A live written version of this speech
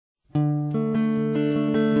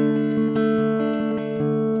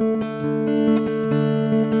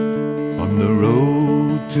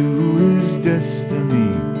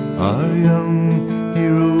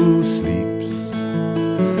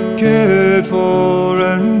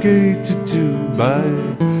catered to by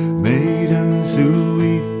maidens who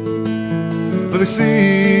weep, for they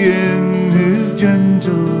see in his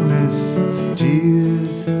gentleness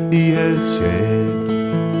tears he has shed,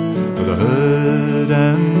 for the hurt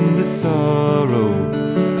and the sorrow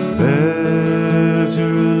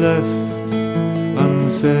better left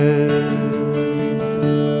unsaid.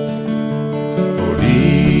 For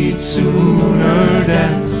he'd sooner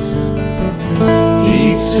dance,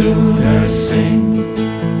 he'd sooner sing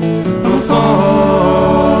of a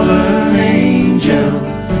fallen angel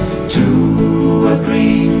to a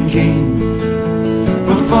green king,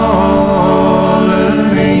 of a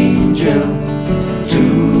fallen angel to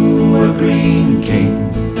a green king.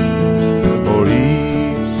 For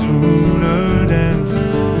he'd sooner dance,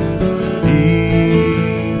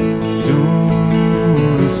 he'd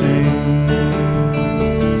sooner sing.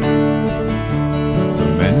 For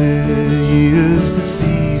many years the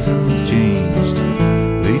seasons changed,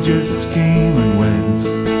 they just came and went,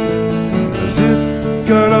 as if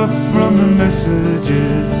cut off from the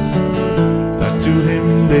messages that to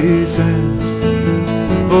him they sent.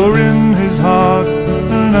 For in his heart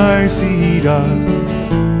an icy dark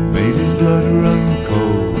made his blood run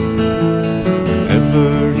cold. Whenever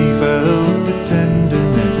he felt the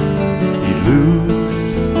tenderness he'd lose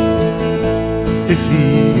if he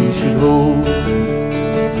should hold.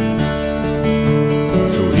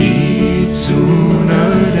 So he'd sooner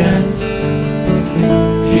dance,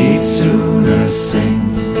 he'd sooner sing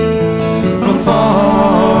of a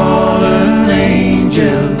fallen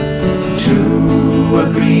angel to a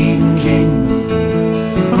green king,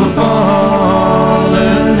 of a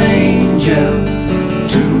fallen angel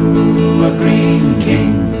to a green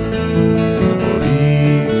king. For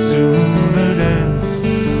he'd sooner dance,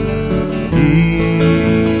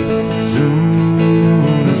 he'd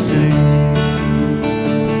sooner sing,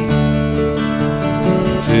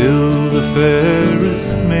 till the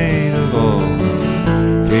fairest maid of all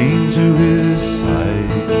came to his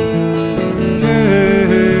side,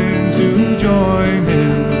 came to join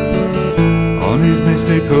him on his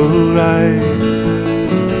mystical ride.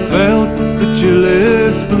 Felt the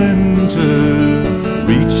chilly splinter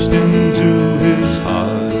reached into his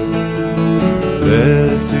heart,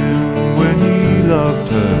 left him when he loved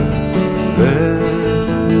her,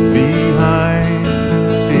 left behind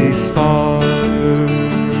a spark.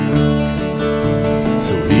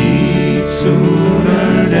 So he'd sooner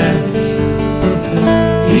dance,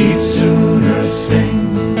 he'd sooner sing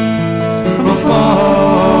of a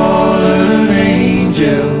fallen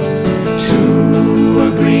angel to a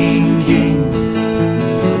green king,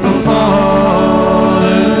 of a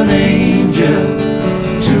fallen angel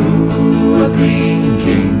to a green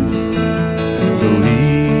king. So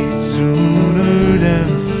he'd sooner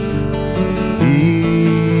dance,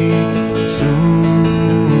 he'd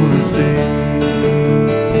sooner sing.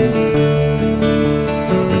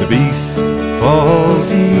 When the beast falls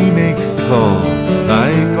he makes the call,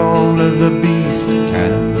 like all of the beast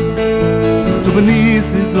can. So beneath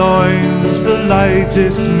his loins the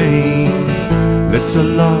lightest mane lets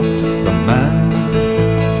aloft the man.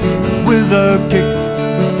 With a kick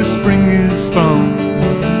the spring is sprung,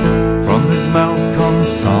 from his mouth comes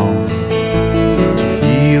song, to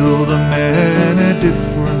heal the many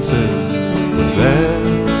differences that's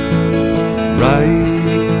left, right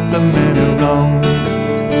the many wrong.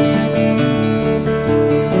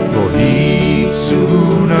 For he'd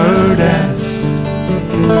sooner dance,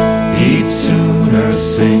 he'd sooner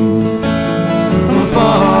sing of a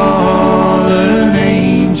fallen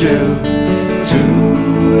angel to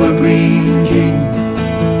a green king,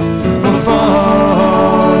 of a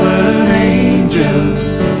fallen angel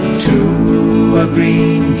to a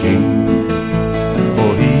green king.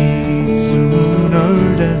 For he'd sooner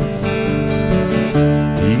dance,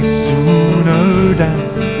 he'd sooner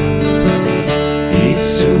dance,